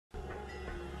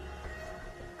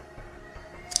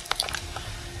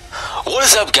What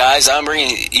is up, guys? I'm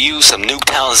bringing you some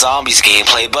Nuketown Zombies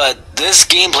gameplay, but this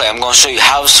gameplay I'm going to show you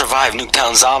how to survive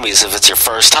Nuketown Zombies if it's your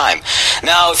first time.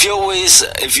 Now, if you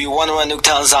wonder what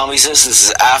Nuketown Zombies is, this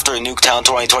is after Nuketown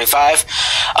 2025.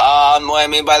 What I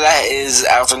mean by that is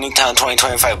after Nuketown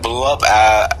 2025 blew up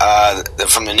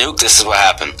from the nuke, this is what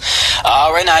happened.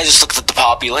 Right now, I just looked at the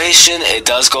population. It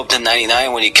does go up to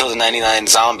 99. When you kill the 99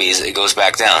 zombies, it goes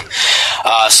back down.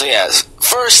 So yeah,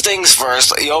 first things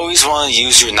first, you always want to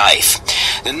use your knife.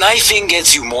 The knifing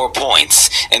gets you more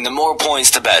points, and the more points,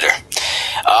 the better.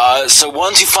 So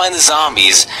once you find the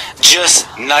zombies, just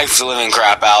knife the living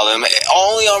crap out of them.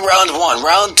 Only on round 1.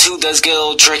 Round 2 does get a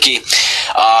little tricky.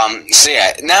 So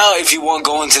yeah, now if you want to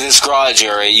go into this garage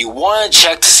area, you want to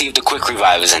check to see if the quick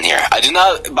revive is in here. I do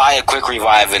not buy a quick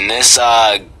revive in this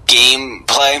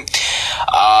gameplay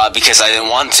because I didn't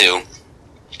want to.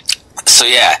 So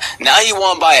yeah, now you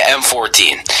want to buy an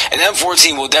M14. An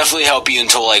M14 will definitely help you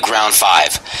until like round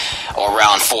 5 or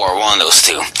round 4, one of those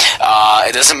two.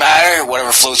 It doesn't matter,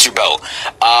 whatever floats your boat.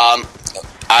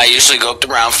 I usually go up to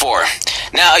round 4.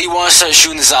 Now you want to start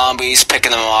shooting the zombies,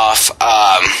 picking them off,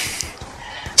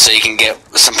 so you can get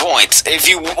some points. If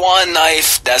you want a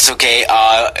knife, that's okay.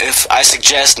 If I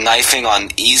suggest knifing on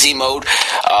easy mode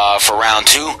for round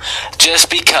 2, just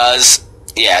because.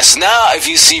 Yeah, so now if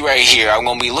you see right here, I'm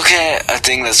going to be looking at a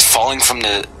thing that's falling from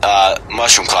the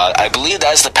mushroom cloud. I believe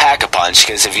that's the pack-a-punch,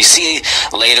 because if you see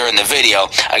later in the video,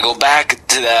 I go back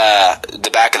to the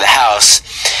back of the house,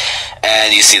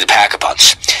 and you see the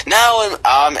pack-a-punch. Now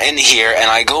I'm in here,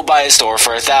 and I go buy a store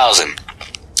for 1,000.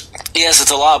 Yes,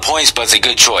 it's a lot of points, but it's a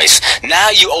good choice. Now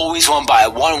you always want to buy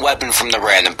one weapon from the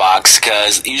random box,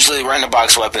 because usually random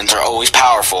box weapons are always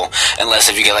powerful, unless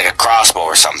if you get like a crossbow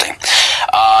or something.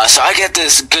 So I get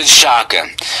this good shotgun.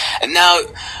 And now,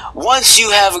 once you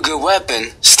have a good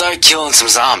weapon, start killing some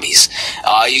zombies.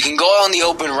 You can go out in the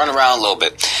open, run around a little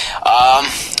bit.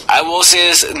 I will say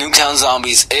this, Nuketown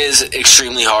Zombies is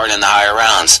extremely hard in the higher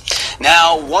rounds.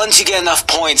 Now, once you get enough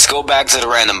points, go back to the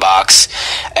random box,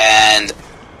 and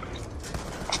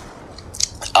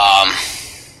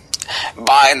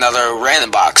buy another random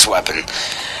box weapon.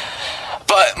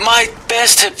 But my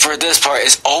best tip for this part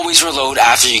is always reload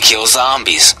after you kill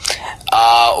zombies.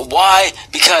 Why?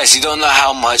 Because you don't know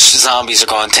how much zombies are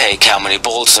going to take, how many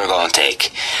bullets they're going to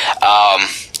take.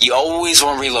 You always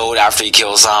want to reload after you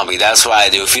kill a zombie. That's what I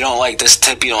do. If you don't like this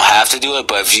tip, you don't have to do it.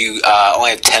 But if you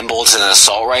only have 10 bullets in an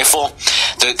assault rifle,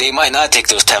 they might not take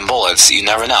those 10 bullets. You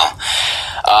never know.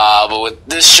 But with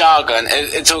this shotgun,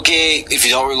 it's okay if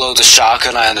you don't reload the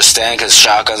shotgun. I understand, because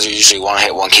shotguns are usually one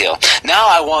hit, one kill. Now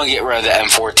I want to get rid of the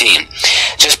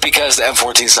M14, just because the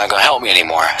M14 is not going to help me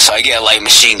anymore. So I get a light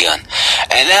machine gun.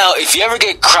 And now, if you ever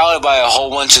get crowded by a whole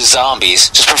bunch of zombies,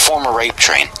 just perform a rape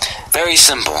train. Very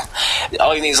simple.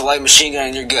 All you need is a light machine gun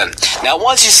and you're good. Now,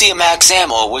 once you see a max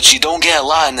ammo, which you don't get a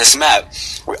lot in this map,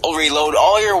 reload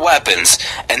all your weapons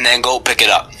and then go pick it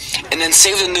up. And then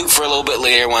save the nuke for a little bit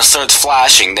later. When it starts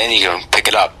flashing, then you can pick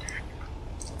it up.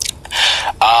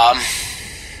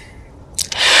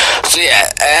 So yeah,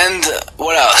 and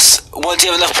what else? Once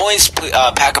you have enough points,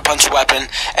 pack a punch weapon,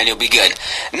 and you'll be good.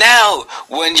 Now,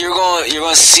 when you're going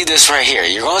to see this right here.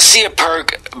 You're going to see a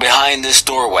perk behind this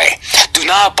doorway. Do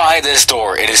not buy this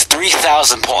door. It is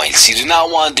 3,000 points. You do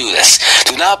not want to do this.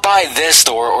 Do not buy this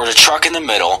door or the truck in the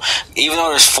middle, even though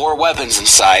there's 4 weapons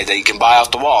inside that you can buy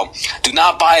off the wall. Do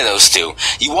not buy those two.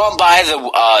 You want to buy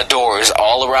the doors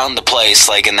all around the place,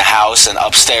 like in the house and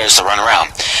upstairs to run around.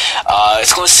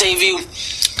 It's going to save you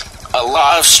a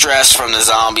lot of stress from the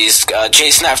zombies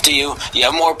chasing after you. You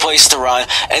have more place to run,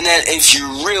 and then if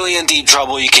you're really in deep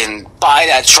trouble, you can buy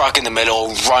that truck in the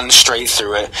middle, run straight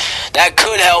through it. That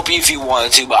could help you if you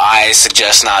wanted to, but I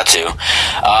suggest not to.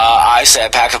 I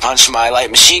said pack a punch my light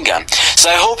machine gun. So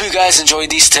I hope you guys enjoyed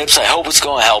these tips. I hope it's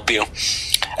going to help you.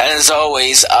 And as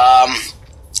always,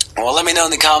 well, let me know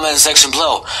in the comment section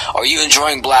below. Are you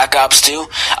enjoying Black Ops 2?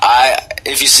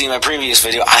 If you see my previous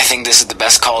video, I think this is the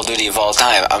best Call of Duty of all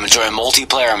time. I'm enjoying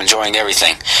multiplayer. I'm enjoying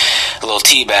everything. A little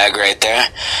teabag right there.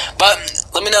 But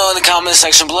let me know in the comment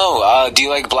section below. Do you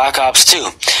like Black Ops 2?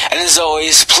 And as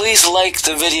always, please like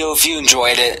the video if you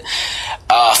enjoyed it.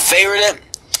 Favorite it.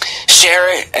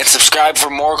 Share it. And subscribe for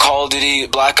more Call of Duty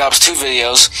Black Ops 2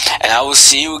 videos. And I will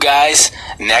see you guys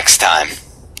next time.